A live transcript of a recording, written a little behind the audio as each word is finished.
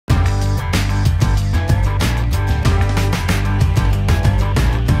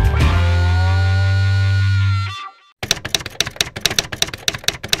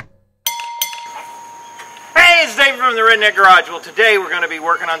from the Redneck Garage. Well, today we're going to be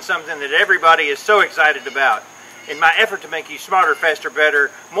working on something that everybody is so excited about. In my effort to make you smarter, faster,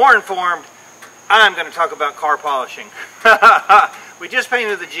 better, more informed, I'm going to talk about car polishing. We just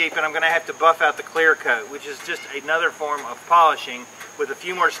painted the Jeep and I'm going to have to buff out the clear coat, which is just another form of polishing with a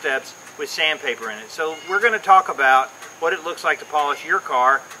few more steps with sandpaper in it. So we're going to talk about what it looks like to polish your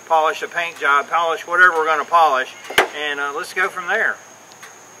car, polish a paint job, polish whatever we're going to polish, and let's go from there.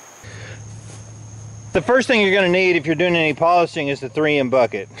 The first thing you're going to need if you're doing any polishing is the 3M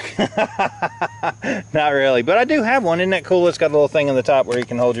bucket. Not really, but I do have one. Isn't that cool? It's got a little thing on the top where you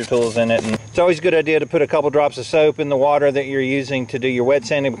can hold your tools in it. And it's always a good idea to put a couple drops of soap in the water that you're using to do your wet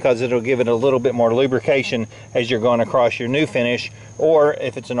sanding, because it'll give it a little bit more lubrication as you're going across your new finish, or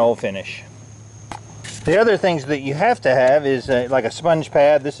if it's an old finish. The other things that you have to have is like a sponge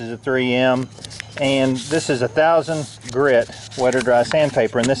pad. This is a 3M, and this is 1000 grit wet or dry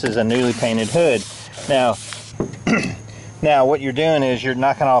sandpaper, and this is a newly painted hood. Now, what you're doing is you're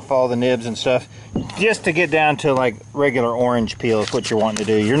knocking off all the nibs and stuff just to get down to like regular orange peel is what you're wanting to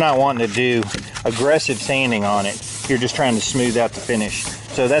do. You're not wanting to do aggressive sanding on it. You're just trying to smooth out the finish.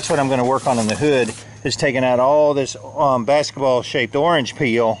 So that's what I'm going to work on in the hood, is taking out all this basketball shaped orange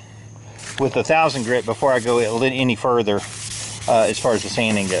peel with 1000 grit before I go any further as far as the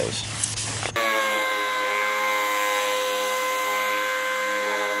sanding goes.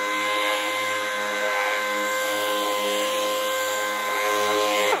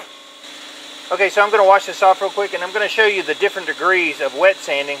 Okay, so I'm going to wash this off real quick, and I'm going to show you the different degrees of wet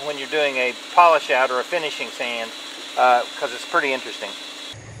sanding when you're doing a polish out or a finishing sand, because it's pretty interesting.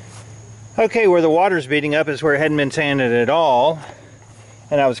 Okay, where the water's beating up is where it hadn't been sanded at all,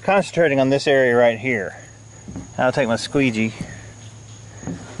 and I was concentrating on this area right here. I'll take my squeegee,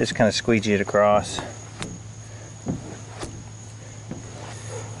 just kind of squeegee it across.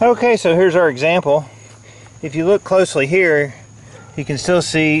 Okay, so here's our example. If you look closely here, you can still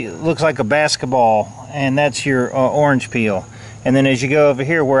see it looks like a basketball, and that's your orange peel. And then as you go over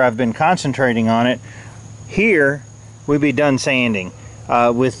here where I've been concentrating on it, here we'd be done sanding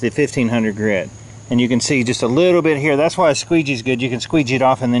with the 1500 grit. And you can see just a little bit here. That's why a squeegee is good. You can squeegee it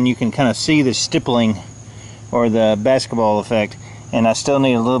off and then you can kind of see the stippling or the basketball effect. And I still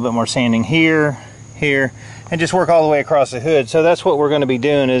need a little bit more sanding here, here, and just work all the way across the hood. So that's what we're going to be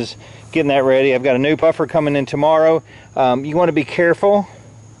doing, is getting that ready. I've got a new buffer coming in tomorrow. You want to be careful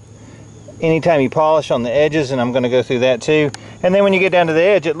anytime you polish on the edges, and I'm going to go through that too. And then when you get down to the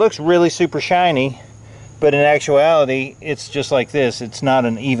edge, it looks really super shiny, but in actuality it's just like this. It's not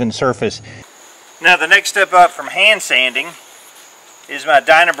an even surface. Now the next step up from hand sanding is my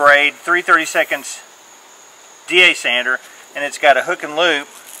Dynabraid 3/32 DA sander, and it's got a hook and loop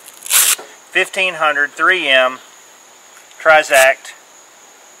 1500 3M Trizact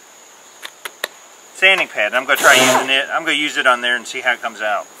sanding pad. And I'm going to try using it. I'm going to use it on there and see how it comes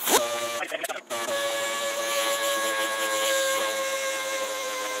out.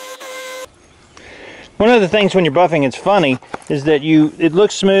 One of the things when you're buffing, it's funny, is that it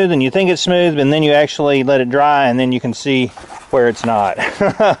looks smooth and you think it's smooth, and then you actually let it dry and then you can see where it's not.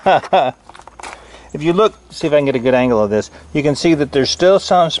 If you look, see if I can get a good angle of this, you can see that there's still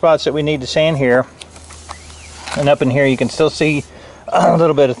some spots that we need to sand here, and up in here you can still see a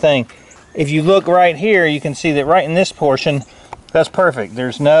little bit of thing. If you look right here, you can see that right in this portion, that's perfect.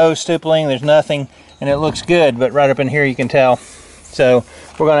 There's no stippling, there's nothing, and it looks good, but right up in here you can tell. So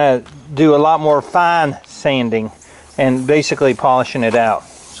we're going to do a lot more fine sanding and basically polishing it out.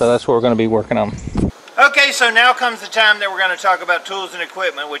 So that's what we're going to be working on. Okay, so now comes the time that we're going to talk about tools and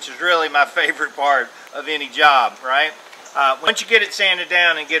equipment, which is really my favorite part of any job, right? Once you get it sanded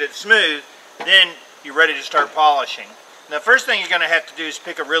down and get it smooth, then you're ready to start polishing. Now, first thing you're going to have to do is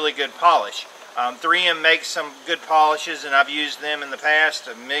pick a really good polish. 3M makes some good polishes, and I've used them in the past,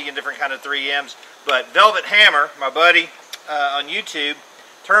 a million different kind of 3Ms. But Velvet Hammer, my buddy on YouTube,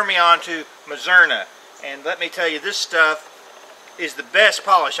 turned me on to Mazerna. And let me tell you, this stuff is the best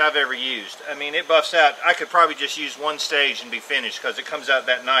polish I've ever used. I mean, it buffs out. I could probably just use one stage and be finished because it comes out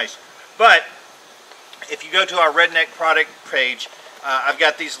that nice. But if you go to our Redneck product page, I've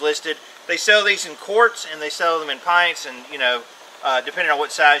got these listed. They sell these in quarts and they sell them in pints, and you know, depending on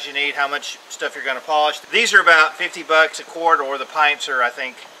what size you need, how much stuff you're going to polish. These are about 50 bucks a quart, or the pints are, I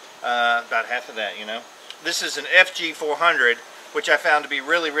think, about half of that, you know. This is an FG 400, which I found to be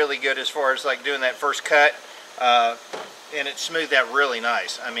really, really good as far as like doing that first cut. and it smoothed out really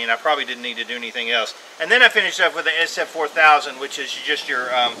nice. I mean, I probably didn't need to do anything else. And then I finished up with the SF4000, which is just your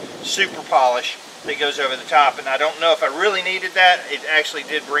super polish that goes over the top. And I don't know if I really needed that. It actually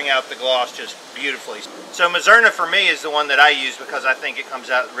did bring out the gloss just beautifully. So Mazerna for me is the one that I use because I think it comes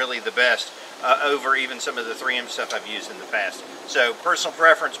out really the best over even some of the 3M stuff I've used in the past. So personal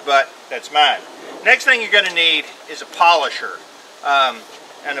preference, but that's mine. Next thing you're going to need is a polisher.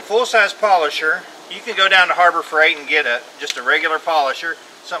 And a full-size polisher, you can go down to Harbor Freight and get just a regular polisher,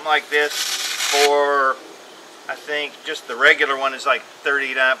 something like this, for I think just the regular one is like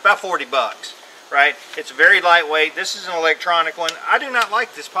about 40 bucks, right? It's very lightweight. This is an electronic one. I do not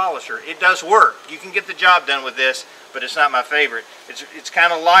like this polisher. It does work. You can get the job done with this, but it's not my favorite. It's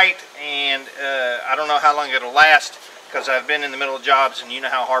kind of light, and I don't know how long it'll last because I've been in the middle of jobs, and you know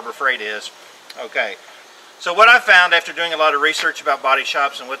how Harbor Freight is. Okay. So what I found after doing a lot of research about body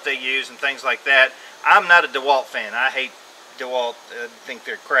shops and what they use and things like that, I'm not a DeWalt fan. I hate DeWalt. I think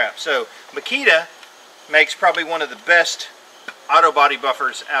they're crap. So Makita makes probably one of the best auto body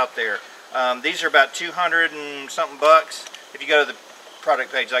buffers out there. These are about 200 and something bucks. If you go to the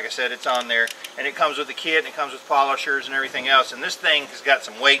product page, like I said, it's on there. And it comes with a kit, and it comes with polishers and everything else. And this thing has got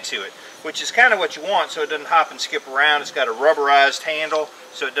some weight to it, which is kind of what you want so it doesn't hop and skip around. It's got a rubberized handle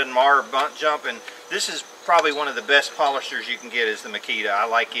so it doesn't mar or jump. And this is probably one of the best polishers you can get is the Makita. I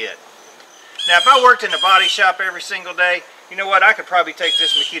like it. Now, if I worked in a body shop every single day, you know what? I could probably take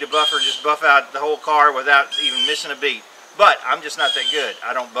this Makita buffer and just buff out the whole car without even missing a beat. But I'm just not that good.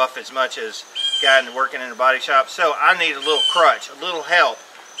 I don't buff as much as a guy working in a body shop, so I need a little crutch, a little help.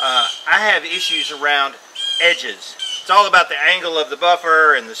 I have issues around edges. It's all about the angle of the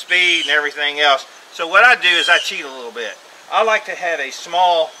buffer and the speed and everything else. So what I do is I cheat a little bit. I like to have a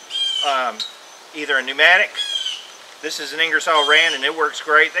small, either a pneumatic. This is an Ingersoll Rand, and it works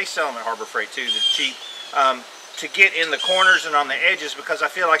great. They sell them at Harbor Freight too, they're cheap. To get in the corners and on the edges, because I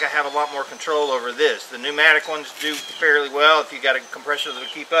feel like I have a lot more control over this. The pneumatic ones do fairly well if you got a compressor that'll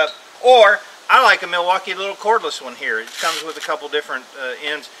keep up. Or I like a Milwaukee little cordless one here. It comes with a couple different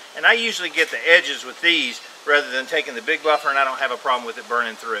ends, and I usually get the edges with these rather than taking the big buffer, and I don't have a problem with it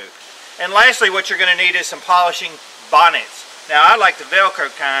burning through. And lastly, what you're going to need is some polishing bonnets. Now, I like the Velcro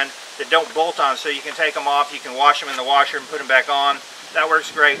kind that don't bolt on, so you can take them off, you can wash them in the washer and put them back on. That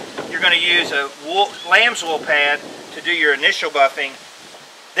works great. You're going to use a lamb's wool pad to do your initial buffing.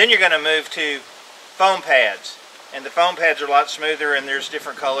 Then you're going to move to foam pads. And the foam pads are a lot smoother, and there's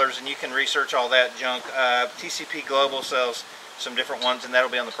different colors, and you can research all that junk. TCP Global sells some different ones, and that'll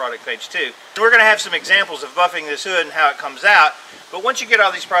be on the product page too. We're going to have some examples of buffing this hood and how it comes out. But once you get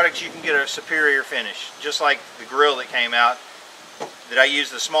all these products, you can get a superior finish. Just like the grill that came out, that I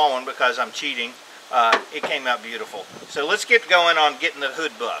used the small one because I'm cheating. It came out beautiful. So let's get going on getting the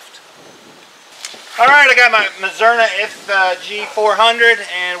hood buffed. Alright, I got my Mazerna FG400,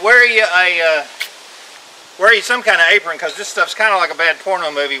 and wear you some kind of apron, because this stuff's kind of like a bad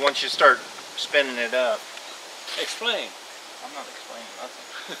porno movie once you start spinning it up. Explain. I'm not explaining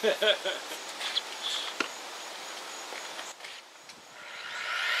nothing.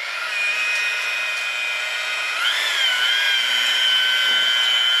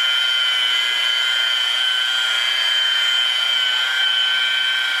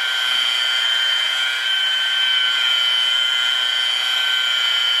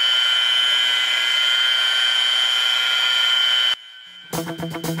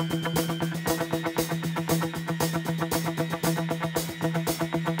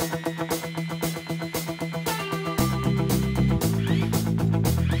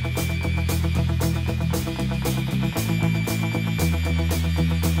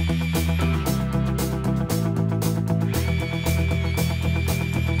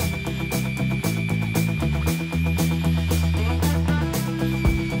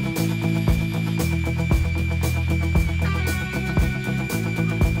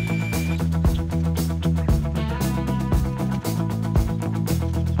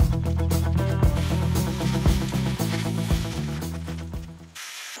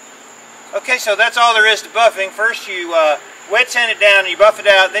 Okay, so that's all there is to buffing. First you wet sand it down, you buff it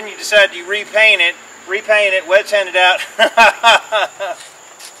out, then you decide to repaint it, wet sand it out.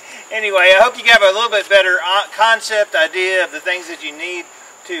 Anyway, I hope you have a little bit better concept idea of the things that you need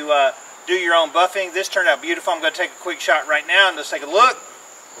to do your own buffing. This turned out beautiful. I'm going to take a quick shot right now and let's take a look.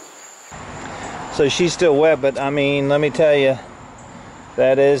 So she's still wet, but I mean, let me tell you,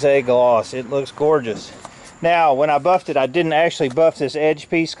 that is a gloss. It looks gorgeous. Now, when I buffed it, I didn't actually buff this edge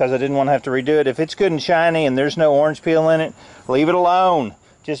piece because I didn't want to have to redo it. If it's good and shiny and there's no orange peel in it, leave it alone.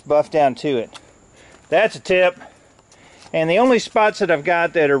 Just buff down to it. That's a tip. And the only spots that I've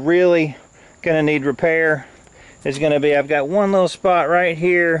got that are really going to need repair is going to be, I've got one little spot right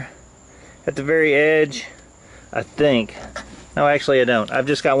here at the very edge, I think. No, actually I don't. I've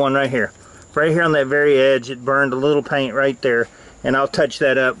just got one right here. Right here on that very edge, it burned a little paint right there, and I'll touch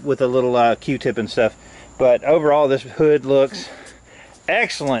that up with a little Q-tip and stuff. But overall, this hood looks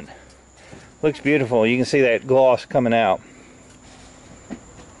excellent. Looks beautiful. You can see that gloss coming out.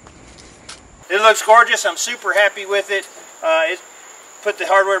 It looks gorgeous. I'm super happy with it. Put the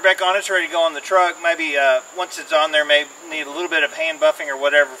hardware back on. It's ready to go on the truck. Maybe once it's on there, may need a little bit of hand buffing or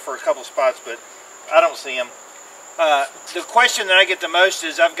whatever for a couple spots, but I don't see them. The question that I get the most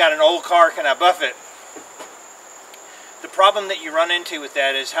is, I've got an old car, can I buff it? The problem that you run into with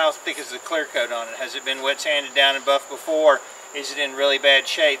that is, how thick is the clear coat on it? Has it been wet sanded down and buffed before? Is it in really bad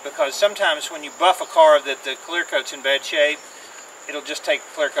shape? Because sometimes when you buff a car that the clear coat's in bad shape, it'll just take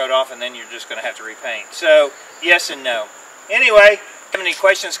the clear coat off and then you're just going to have to repaint. So, yes and no. Anyway, if you have any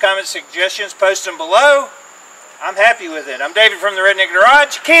questions, comments, suggestions, post them below. I'm happy with it. I'm David from the Redneck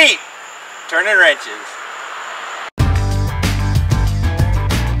Garage. Keep turning wrenches.